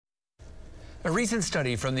A recent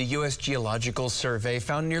study from the U.S. Geological Survey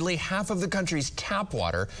found nearly half of the country's tap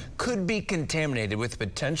water could be contaminated with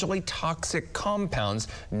potentially toxic compounds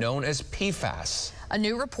known as PFAS. A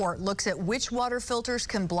new report looks at which water filters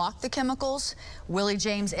can block the chemicals. Willie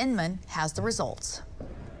James Inman has the results.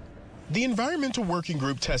 The Environmental Working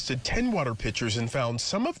Group tested 10 water pitchers and found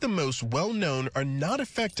some of the most well-known are not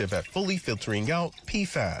effective at fully filtering out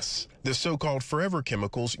PFAS. The so-called forever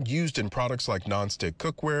chemicals used in products like nonstick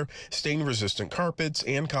cookware, stain-resistant carpets,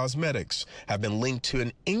 and cosmetics have been linked to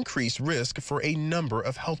an increased risk for a number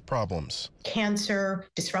of health problems. Cancer,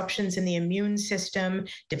 disruptions in the immune system,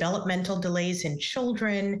 developmental delays in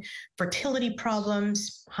children, fertility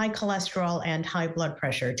problems, high cholesterol, and high blood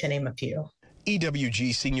pressure, to name a few.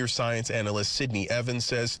 EWG senior science analyst Sydney Evans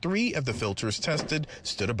says 3 of the filters tested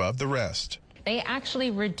stood above the rest. They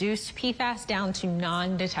actually reduced PFAS down to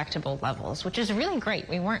non-detectable levels, which is really great.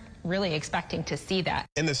 We weren't really expecting to see that.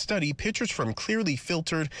 In the study, pitchers from clearly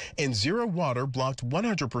filtered and zero water blocked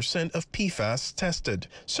 100% of PFAS tested.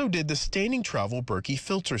 So did the Standing Travel Berkey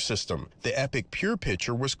filter system. The Epic Pure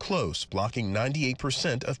pitcher was close, blocking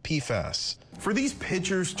 98% of PFAS. For these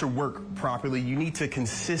pitchers to work properly, you need to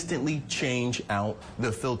consistently change out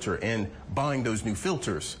the filter, and buying those new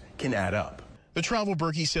filters can add up. The Travel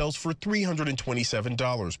Berkey sells for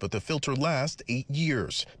 $327, but the filter lasts 8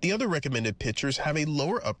 years. The other recommended pitchers have a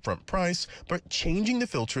lower upfront price, but changing the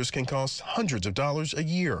filters can cost hundreds of dollars a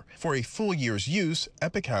year. For a full year's use,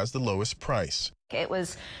 Epic has the lowest price. It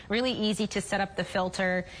was really easy to set up the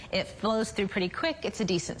filter. It flows through pretty quick. It's a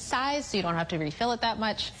decent size, so you don't have to refill it that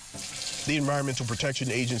much. The Environmental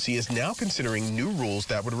Protection Agency is now considering new rules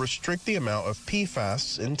that would restrict the amount of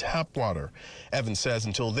PFAS in tap water. Evans says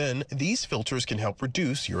until then, these filters can help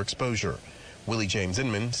reduce your exposure. Willie James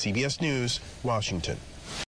Inman, CBS News, Washington.